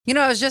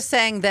I was just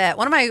saying that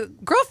one of my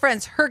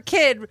girlfriends, her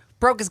kid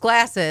broke his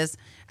glasses,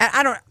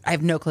 and I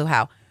have no clue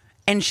how.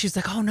 And she's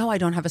like, "Oh no, I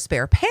don't have a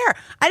spare pair."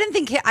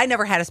 I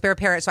never had a spare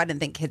pair, so I didn't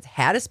think kids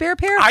had a spare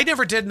pair. I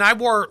never did, and I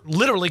wore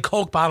literally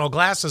Coke bottle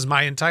glasses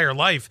my entire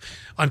life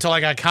until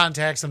I got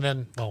contacts, and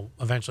then,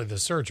 eventually the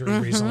surgery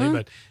recently.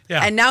 But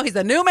yeah, and now he's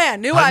a new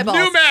man, new eyeballs.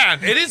 New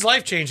man. It is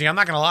life changing. I'm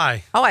not going to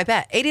lie. Oh, I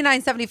bet.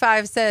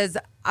 8975 says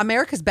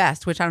America's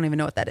Best, which I don't even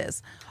know what that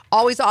is,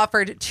 always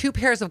offered 2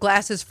 pairs of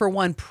glasses for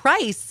one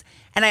price.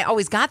 And I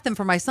always got them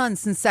for my son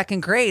since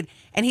second grade.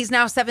 And he's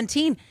now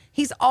 17.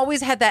 He's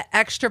always had that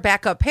extra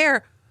backup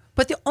pair.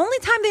 But the only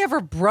time they ever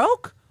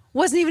broke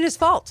wasn't even his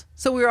fault.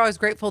 So we were always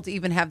grateful to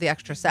even have the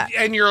extra set.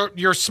 And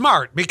you're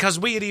smart, because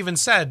we had even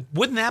said,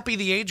 wouldn't that be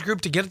the age group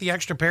to get the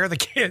extra pair of the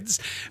kids?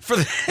 For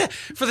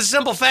the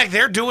simple fact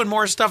they're doing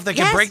more stuff that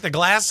can break the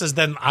glasses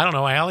than, I don't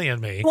know, Allie and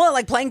me. Well,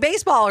 like playing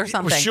baseball or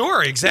something. Well,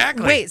 sure,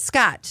 exactly. Wait,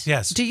 Scott.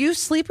 Yes. Do you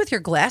sleep with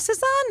your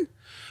glasses on?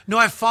 No,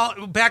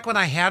 back when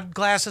I had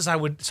glasses, I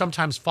would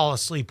sometimes fall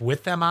asleep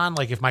with them on,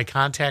 like if my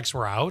contacts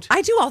were out.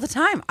 I do all the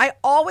time. I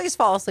always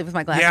fall asleep with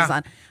my glasses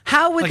on.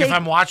 How would if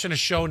I'm watching a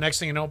show, next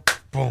thing you know,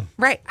 boom.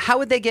 Right. How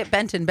would they get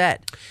bent in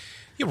bed?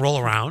 You roll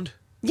around.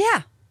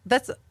 Yeah.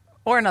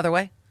 Or another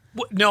way.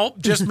 No,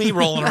 just me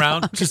rolling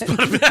around. Just put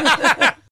them